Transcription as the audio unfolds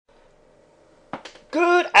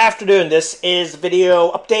afternoon. This is the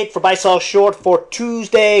video update for Buy Sell Short for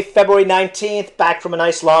Tuesday, February 19th. Back from a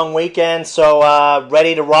nice long weekend, so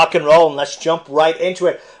ready to rock and roll, and let's jump right into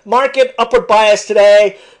it. Market upward bias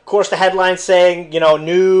today. Of course, the headline saying,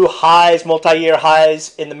 new highs, multi-year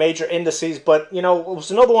highs in the major indices, but, it was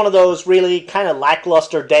another one of those really kind of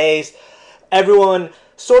lackluster days. Everyone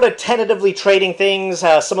sort of tentatively trading things,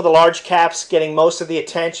 some of the large caps getting most of the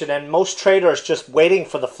attention, and most traders just waiting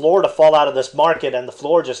for the floor to fall out of this market, and the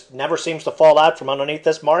floor just never seems to fall out from underneath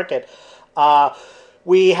this market.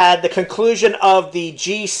 We had the conclusion of the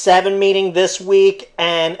G7 meeting this week,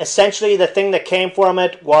 and essentially the thing that came from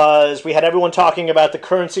it was we had everyone talking about the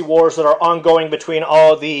currency wars that are ongoing between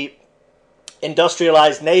all the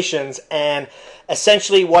industrialized nations, and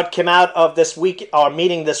essentially what came out of this week, our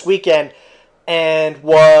meeting this weekend, and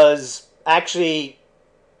was actually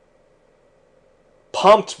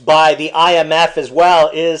pumped by the IMF as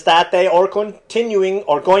well, is that they are going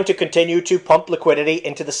to continue to pump liquidity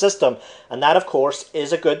into the system. And that, of course,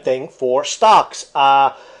 is a good thing for stocks.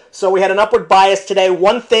 So we had an upward bias today.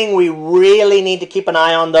 One thing we really need to keep an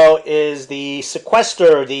eye on, though, is the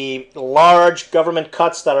sequester, the large government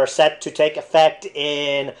cuts that are set to take effect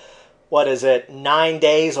in 9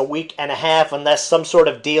 days, a week and a half, unless some sort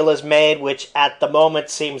of deal is made, which at the moment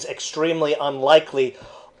seems extremely unlikely.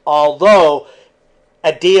 Although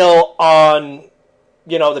a deal on,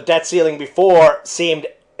 the debt ceiling before seemed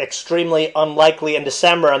extremely unlikely in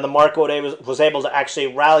December, and the market was able to actually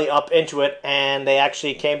rally up into it, and they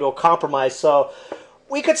actually came to a compromise. So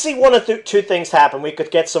we could see one of two things happen. We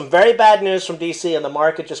could get some very bad news from DC, and the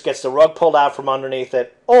market just gets the rug pulled out from underneath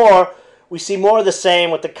it, or we see more of the same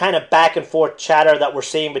with the kind of back and forth chatter that we're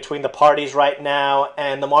seeing between the parties right now,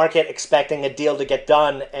 and the market expecting a deal to get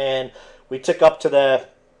done. And we took up to the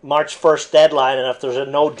March 1st deadline, and if there's a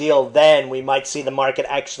no deal then, we might see the market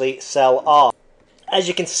actually sell off. As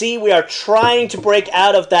you can see, we are trying to break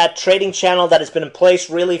out of that trading channel that has been in place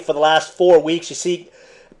really for the last 4 weeks. You see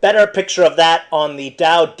a better picture of that on the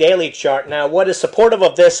Dow daily chart. Now, what is supportive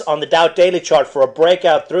of this on the Dow daily chart for a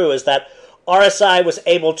breakout through is that RSI was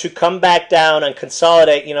able to come back down and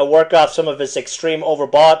consolidate, work off some of its extreme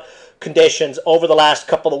overbought conditions over the last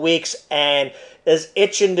couple of weeks, and is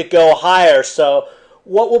itching to go higher. So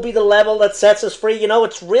what will be the level that sets us free?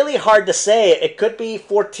 It's really hard to say. It could be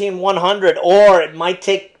 14,100, or it might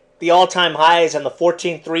take the all-time highs and the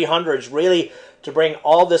 14,300s really to bring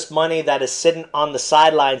all this money that is sitting on the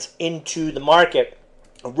sidelines into the market.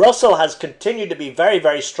 Russell has continued to be very,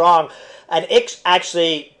 very strong, and it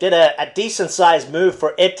actually did a decent-sized move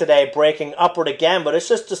for it today, breaking upward again, but it's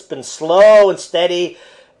just been slow and steady,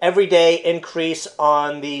 everyday increase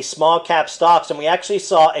on the small-cap stocks, and we actually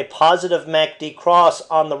saw a positive MACD cross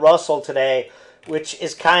on the Russell today, which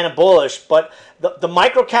is kind of bullish, but the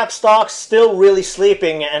micro-cap stocks still really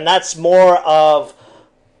sleeping, and that's more of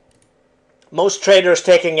most traders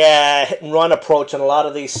taking a hit-and-run approach on a lot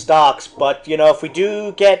of these stocks. But, if we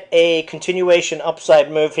do get a continuation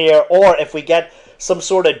upside move here, or if we get some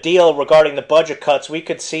sort of deal regarding the budget cuts, we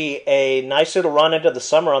could see a nice little run into the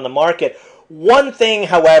summer on the market. One thing,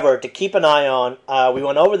 however, to keep an eye on, we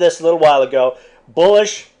went over this a little while ago,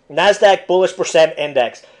 NASDAQ bullish percent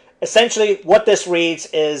index. Essentially, what this reads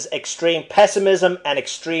is extreme pessimism and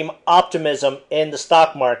extreme optimism in the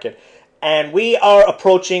stock market. And we are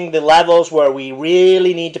approaching the levels where we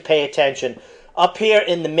really need to pay attention. Up here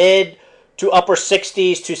in the mid to upper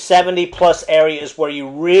 60s to 70 plus areas where you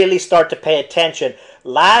really start to pay attention.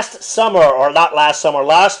 Last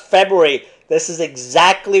February, this is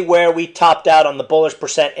exactly where we topped out on the bullish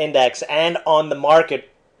percent index and on the market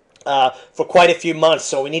for quite a few months.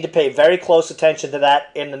 So we need to pay very close attention to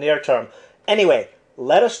that in the near term. Anyway,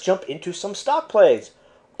 let us jump into some stock plays.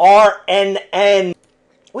 RNN.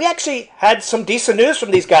 We actually had some decent news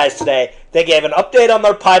from these guys today. They gave an update on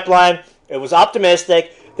their pipeline. It was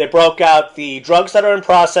optimistic. They broke out the drugs that are in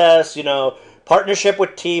process, partnership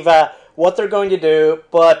with Teva, what they're going to do,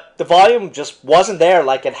 but the volume just wasn't there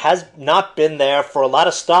like it has not been there for a lot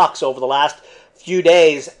of stocks over the last few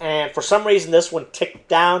days, and for some reason this one ticked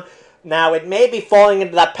down. Now, it may be falling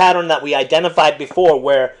into that pattern that we identified before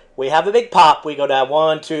where we have a big pop, we go down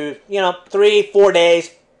 1, 2, 3, 4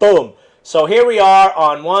 days, boom. So here we are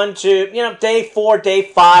on day 4, day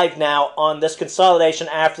 5 now on this consolidation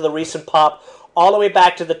after the recent pop, all the way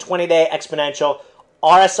back to the 20-day exponential,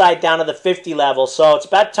 RSI down to the 50 level. So it's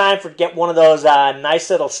about time to get one of those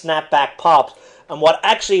nice little snapback pops. And what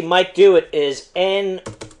actually might do it is NVGN.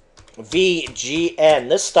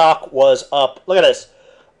 This stock was up, look at this,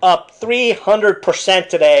 up 300%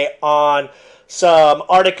 today on some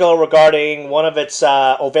article regarding one of its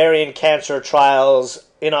ovarian cancer trials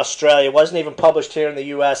in Australia. It wasn't even published here in the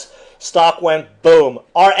US. Stock went boom.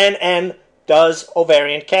 RNN does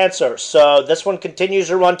ovarian cancer. So this one continues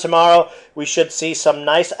to run tomorrow. We should see some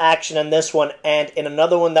nice action in this one. And in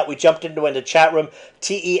another one that we jumped into in the chat room,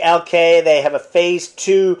 TELK, they have a phase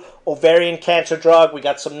 2 ovarian cancer drug. We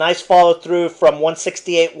got some nice follow through from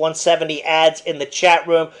 168, 170 ads in the chat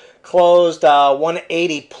room. Closed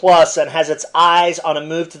 180 plus and has its eyes on a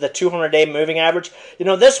move to the 200-day moving average. You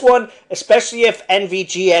know, this one, especially if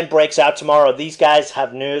NVGN breaks out tomorrow, these guys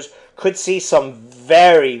have news, could see some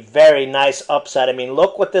very, very nice upside. I mean,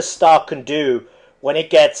 look what this stock can do when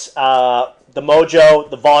it gets the mojo,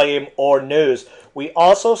 the volume, or news. We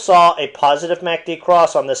also saw a positive MACD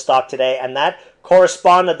cross on this stock today, and that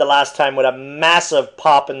corresponded the last time with a massive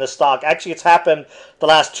pop in the stock. Actually, it's happened the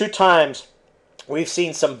last 2 times. We've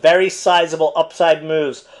seen some very sizable upside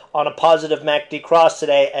moves on a positive MACD cross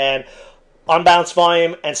today, and on-bounce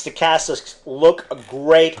volume and stochastics look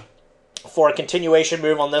great for a continuation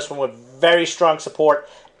move on this one with very strong support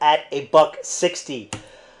at $1.60.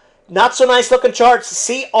 Not so nice looking charts.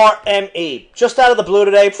 CRME, just out of the blue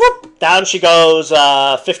today, whoop, down she goes,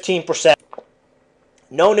 15%.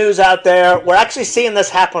 No news out there. We're actually seeing this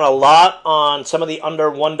happen a lot on some of the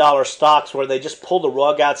under $1 stocks where they just pull the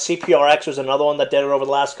rug out. CPRX was another one that did it over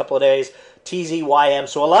the last couple of days. TZYM.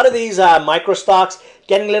 So a lot of these micro stocks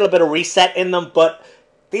getting a little bit of reset in them, but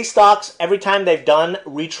these stocks, every time they've done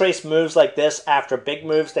retrace moves like this after big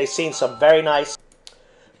moves, they've seen some very nice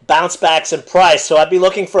bounce backs in price. So I'd be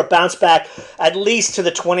looking for a bounce back at least to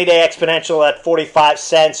the 20-day exponential at 45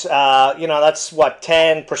 cents. You know, that's what,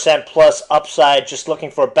 10% plus upside, just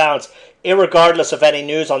looking for a bounce, irregardless of any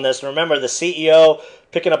news on this. And remember, the CEO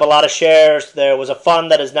picking up a lot of shares. There was a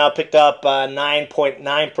fund that has now picked up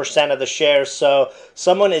 9.9% of the shares. So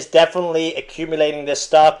someone is definitely accumulating this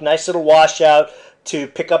stock. Nice little washout to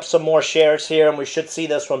pick up some more shares here, and we should see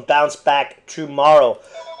this one bounce back tomorrow.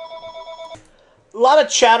 A lot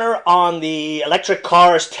of chatter on the electric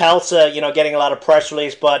cars, Tesla, you know, getting a lot of press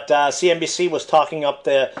release, but CNBC was talking up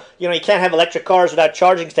the, you know, you can't have electric cars without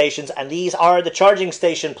charging stations, and these are the charging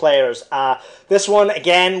station players. This one,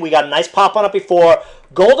 again, we got a nice pop on it before.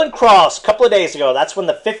 Golden Cross, a couple of days ago, that's when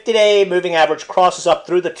the 50-day moving average crosses up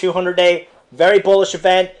through the 200-day. Very bullish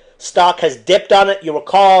event. Stock has dipped on it. You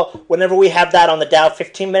recall, whenever we have that on the Dow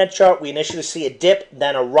 15-minute chart, we initially see a dip,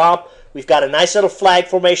 then a romp. We've got a nice little flag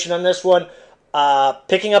formation on this one.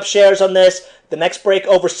 Picking up shares on this. The next break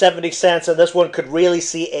over 70 cents, and this one could really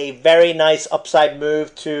see a very nice upside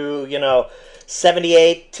move to, you know,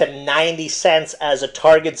 78 to 90 cents as a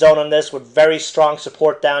target zone on this, with very strong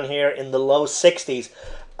support down here in the low 60s.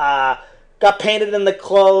 Got painted in the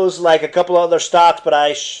close like a couple other stocks, but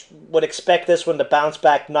I would expect this one to bounce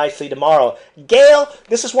back nicely tomorrow. Gale,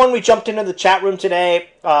 this is one we jumped into the chat room today.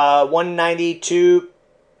 192.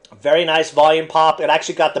 Very nice volume pop. It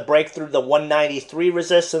actually got the breakthrough. The 193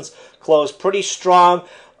 resistance closed pretty strong.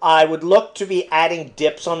 I would look to be adding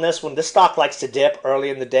dips on this one. This stock likes to dip early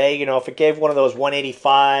in the day. You know, if it gave one of those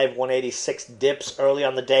 185, 186 dips early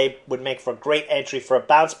on the day, would make for a great entry for a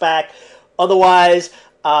bounce back. Otherwise,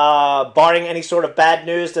 barring any sort of bad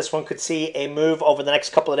news, this one could see a move over the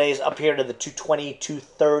next couple of days up here to the 220,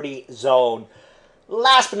 230 zone.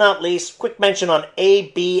 Last but not least, quick mention on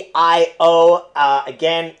ABIO.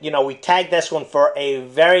 Again, you know, we tagged this one for a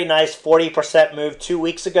very nice 40% move 2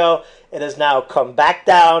 weeks ago. It has now come back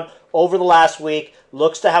down over the last week.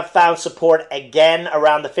 Looks to have found support again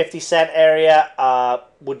around the 50-cent area.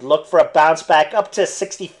 Would look for a bounce back up to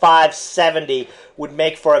 65.70. Would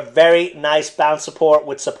make for a very nice bounce support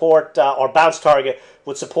with support or bounce target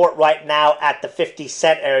with support right now at the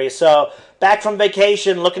 50-cent area. So back from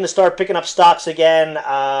vacation, looking to start picking up stocks again.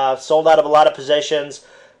 Sold out of a lot of positions.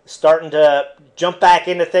 Starting to jump back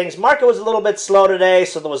into things. Market was a little bit slow today,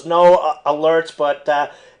 so there was no alerts. But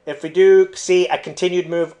if we do see a continued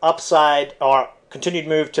move upside or continued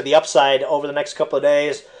move to the upside over the next couple of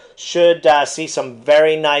days, should see some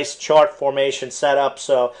very nice chart formation set up.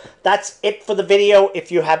 So that's it for the video.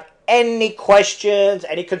 If you have any questions,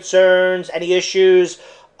 any concerns, any issues,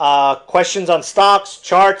 questions on stocks,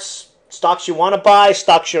 charts, stocks you want to buy,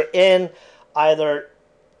 stocks you're in, either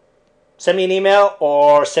send me an email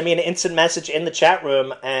or send me an instant message in the chat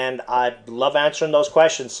room, and I love answering those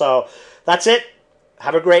questions. So that's it.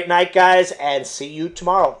 Have a great night, guys, and see you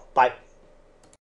tomorrow. Bye.